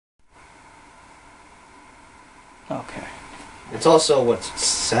Okay. It's also what's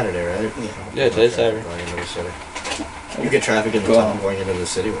Saturday, right? Yeah, today's Saturday. Going into the city. You get traffic in the town going into the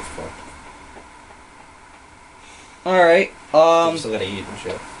city. What the fuck? All right. You still gotta eat and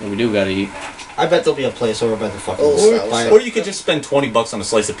shit. Yeah, we do gotta eat. I bet there'll be a place over by the fucking. Or you could just spend $20 on a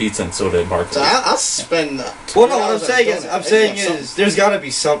slice of pizza and soda at Barclays. So I'll spend. Well, no. What I'm saying is, there's gotta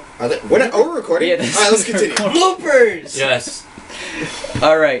be some. We're recording. Yeah, all right, let's continue. Bloopers. Yes.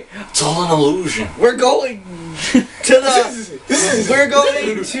 All right. It's all an illusion. We're going to the. We're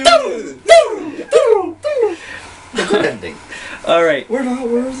going to. The good ending. All right. We're not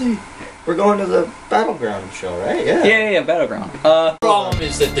worthy. We're going to the Battleground show, right? Yeah. Yeah, Battleground. The problem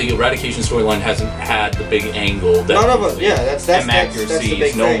is that the Eradication storyline hasn't had the big angle that None of us. Yeah, that's the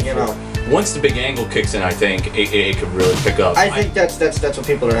big known thing, you know. Once the big angle kicks in, I think it could really pick up. I think that's what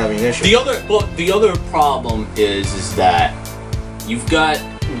people are having an issue. The other problem is that you've got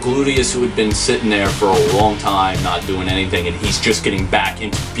Gluteus, who had been sitting there for a long time, not doing anything, and he's just getting back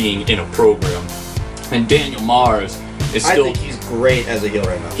into being in a program. And Daniel Mars is still. I think he's great as a heel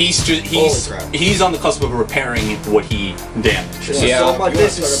right now. He's on the cusp of repairing what he damaged. This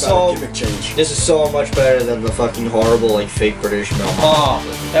is so much better than the fucking horrible fake British Mel. Oh,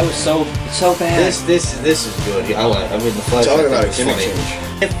 that was so bad. This is good. I mean the flash. Talking about a gimmick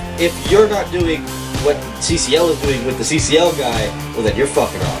change. If you're not doing what CCL is doing with the CCL guy, well then you're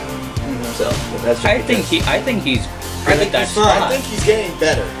fucking off. So that's. I think he's. I think he's getting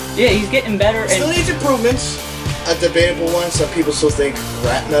better. Yeah, he's getting better. Still needs improvements. A debatable one. Some people still think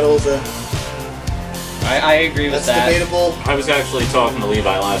rap metal is a. I agree with that. That's debatable. I was actually talking to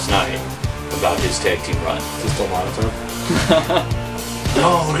Levi last night about his tag team run. Is he still monitored?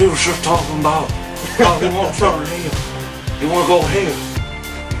 No, he was just talking about how he wants to heel. You want to go heel?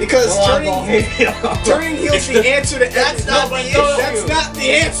 Because turning heel's the answer to that's not the issue. That's not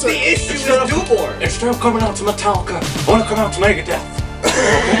the answer. The issue is do more. Instead of coming out to Metallica, I want to come out to Megadeth.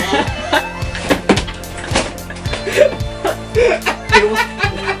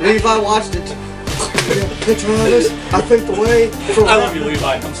 Levi watched it. Picture of this. I think the way for I love you,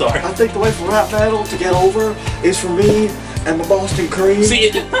 Levi. I'm sorry. I think the way for rap metal to get over is for me and my Boston Cream. See,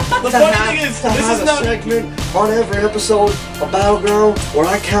 the funny thing is, this is not a segment on every episode of Battleground where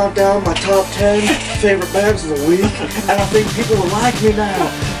I count down my top 10 favorite bands of the week, and I think people will like me now.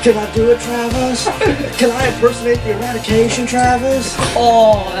 Can I do it, Travis? Can I impersonate the Eradication, Travis?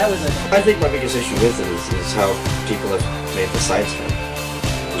 Oh, that was a. I think my biggest issue with it is how people have made the sites for him.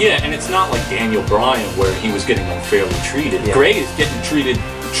 Yeah, and it's not like Daniel Bryan where he was getting unfairly treated. Yeah. Gray is getting treated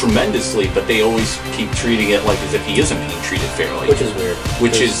tremendously, but they always keep treating it like as if he isn't being treated fairly. Which is weird.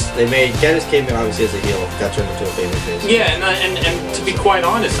 Dennis came in obviously as a heel, got turned into a babyface. Yeah, and to be quite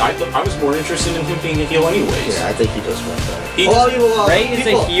honest, I was more interested in him being a heel anyways. Yeah, I think he does well better. Ray is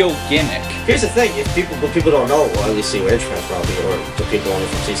a heel gimmick. Here's the thing: what people don't know, well, at least see Edge fans probably, or the people only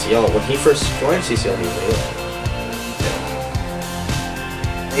from CCL. When he first joined CCL, he was a heel.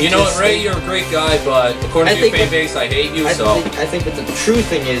 You know what, Ray? You're a great guy, but according to your fan base, I hate you. I think that the true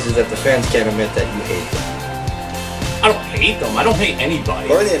thing is that the fans can't admit that you hate them. I don't hate them. I don't hate anybody.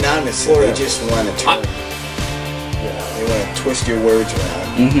 Or the anonymous. They just want to turn. They want to twist your words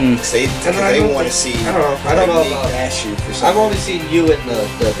around. Because they want to see. I don't know. Bash you for something. I've only seen you in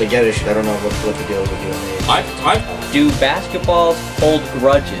the Getter shit. I don't know what the deal is with you and me. Do basketballs hold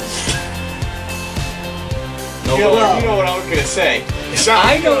grudges? No, you know what I was gonna say.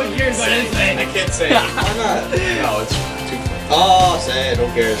 I know what you're gonna say. I can't say it. Why not? No, it's too funny. Oh, say it. Who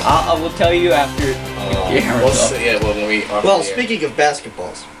cares? I will tell you after. Well, speaking of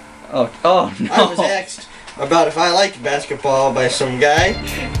basketballs. Oh no. I was asked about if I liked basketball by some guy.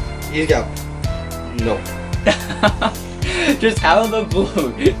 He's got no. Just out of the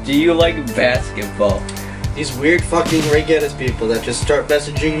blue, do you like basketball? These weird fucking Ray Geddes people that just start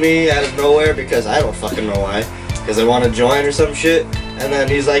messaging me out of nowhere because I don't fucking know why. Because I want to join or some shit. And then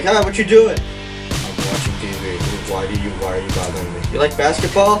he's like, "Hi, what you doing?" "I'm watching TV. Why are you bothering me? You like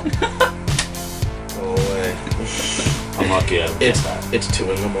basketball?" Go away. I'm lucky I don't get that. It's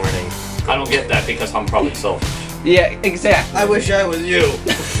 2 in the morning. I don't get that because I'm probably selfish. Yeah, exactly. I wish I was you.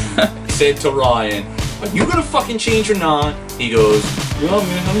 He said to Ryan, "Are you gonna fucking change or not?" He goes, "Yeah,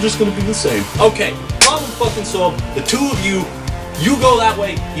 man, I'm just gonna be the same." Okay, problem fucking solved. The two of you, you go that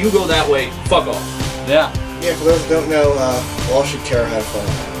way, you go that way, fuck off. Yeah. Yeah, for those who don't know, Walsh and Kara had fun.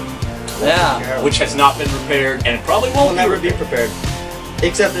 Yeah. Which has not been repaired, and it probably won't never be prepared.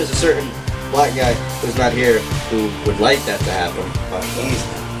 Except there's a certain black guy who's not here who would like that to happen.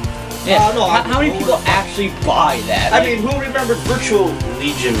 Yeah. No, how many people actually buy that? I Like, mean, who remembered Virtual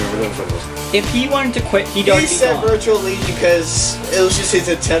Legion or whatever it was? if he wanted to quit, he'd He already said gone. Virtual Legion because it was just his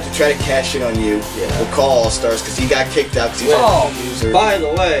attempt to try to cash in on you. Yeah. We'll call All Stars because he got kicked out because he was Oh, a user. By the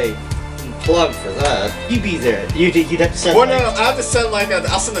way, plug for that. You'd be there. You'd have to send. Well, no, I have to send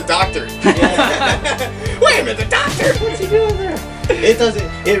I'll send the doctor. Yeah. Wait a minute, the doctor. What's he doing there? It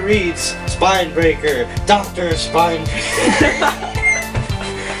doesn't. It reads Spine Breaker, Doctor Spine Breaker.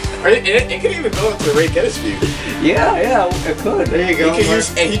 It can even go into the Ray Geddes view. Yeah, it could. There you go. He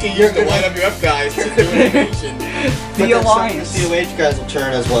can use the YWF guys to do animation. The Alliance. The COH guys will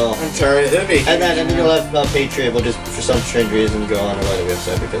turn as well. I'm turning it. And then you'll have Patriot will just, for some strange reason, go on a YWF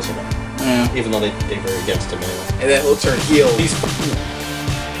side because, even though they were against him anyway. And then he'll turn heel.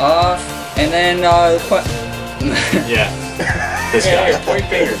 And then, Yeah. This guy. Point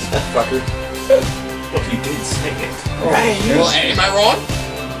fingers, fucker. Look, you did say it. Right. Well, am I wrong?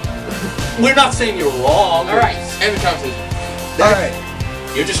 We're not saying you're wrong. All right. End the conversation. alright.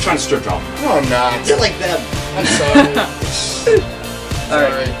 You're just trying to stir drama. No, I'm not. You're like them. I'm sorry.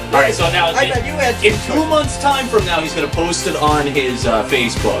 Alright. Alright, so now I bet you had in 2 months' time from now, he's going to post it on his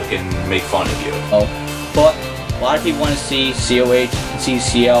Facebook and make fun of you. Oh, but a lot of people want to see COH and see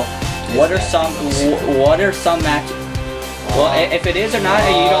CL. What are some matches? Well, if it is or not,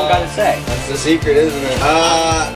 you don't gotta say. That's the secret, isn't it?